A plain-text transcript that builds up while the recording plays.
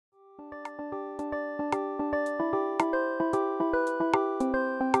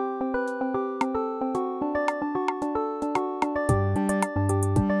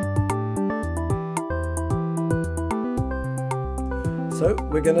So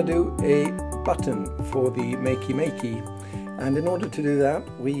we're going to do a button for the Makey. And in order to do that,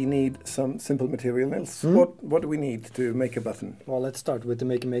 we need some simple material. Nils, what do we need to make a button? Well, let's start with the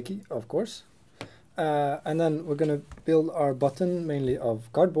Makey, of course. And then we're going to build our button mainly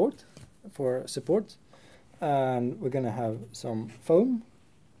of cardboard for support. And we're going to have some foam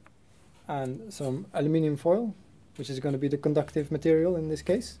and some aluminium foil, which is going to be the conductive material in this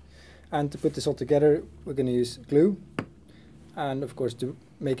case. And to put this all together, we're going to use glue. And of course, to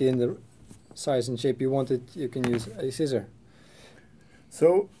make it in the size and shape you want it, you can use a scissor.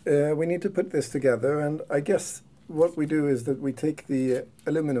 So we need to put this together, and I guess what we do is that we take the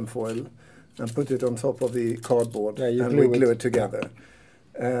aluminum foil and put it on top of the cardboard, and we glue it together.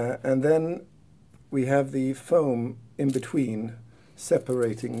 And then we have the foam in between,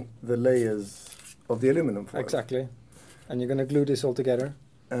 separating the layers of the aluminum foil. Exactly. And you're going to glue this all together.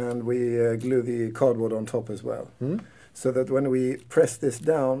 And we glue the cardboard on top as well. So that when we press this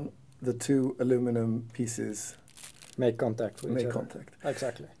down, the two aluminum pieces make contact with each other. contact.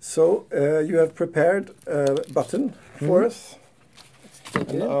 Exactly. So you have prepared a button for us.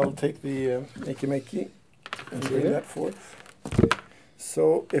 And I'll take the Makey and bring that forth.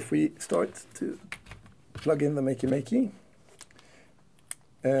 So if we start to plug in the Makey,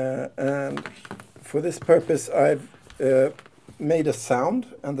 and for this purpose I've made a sound,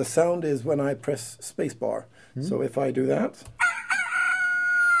 and the sound is when I press spacebar. So if I do that,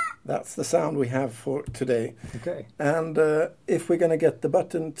 that's the sound we have for today. Okay. And if we're going to get the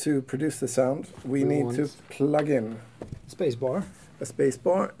button to produce the sound, we need to plug in spacebar. A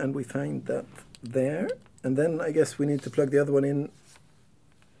spacebar, and we find that there. And then I guess we need to plug the other one in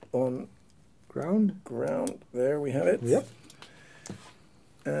on ground. There we have it. Yep.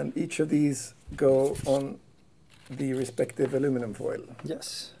 And each of these go on the respective aluminum foil.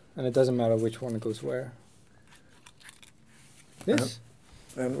 Yes. And it doesn't matter which one goes where. This.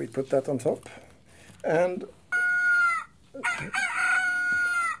 And we put that on top. And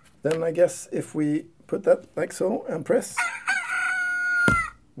then I guess if we put that like so and press,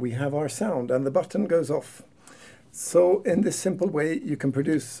 we have our sound and the button goes off. So in this simple way you can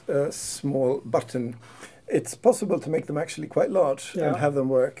produce a small button. It's possible to make them actually quite large and have them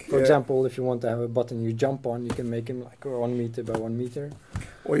work. For example, if you want to have a button you jump on, you can make them like 1 meter by 1 meter.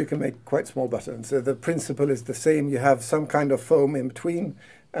 Or you can make quite small buttons. So the principle is the same. You have some kind of foam in between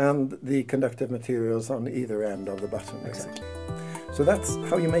and the conductive materials on either end of the button, basically. So that's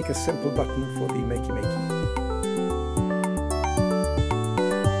how you make a simple button for the Makey.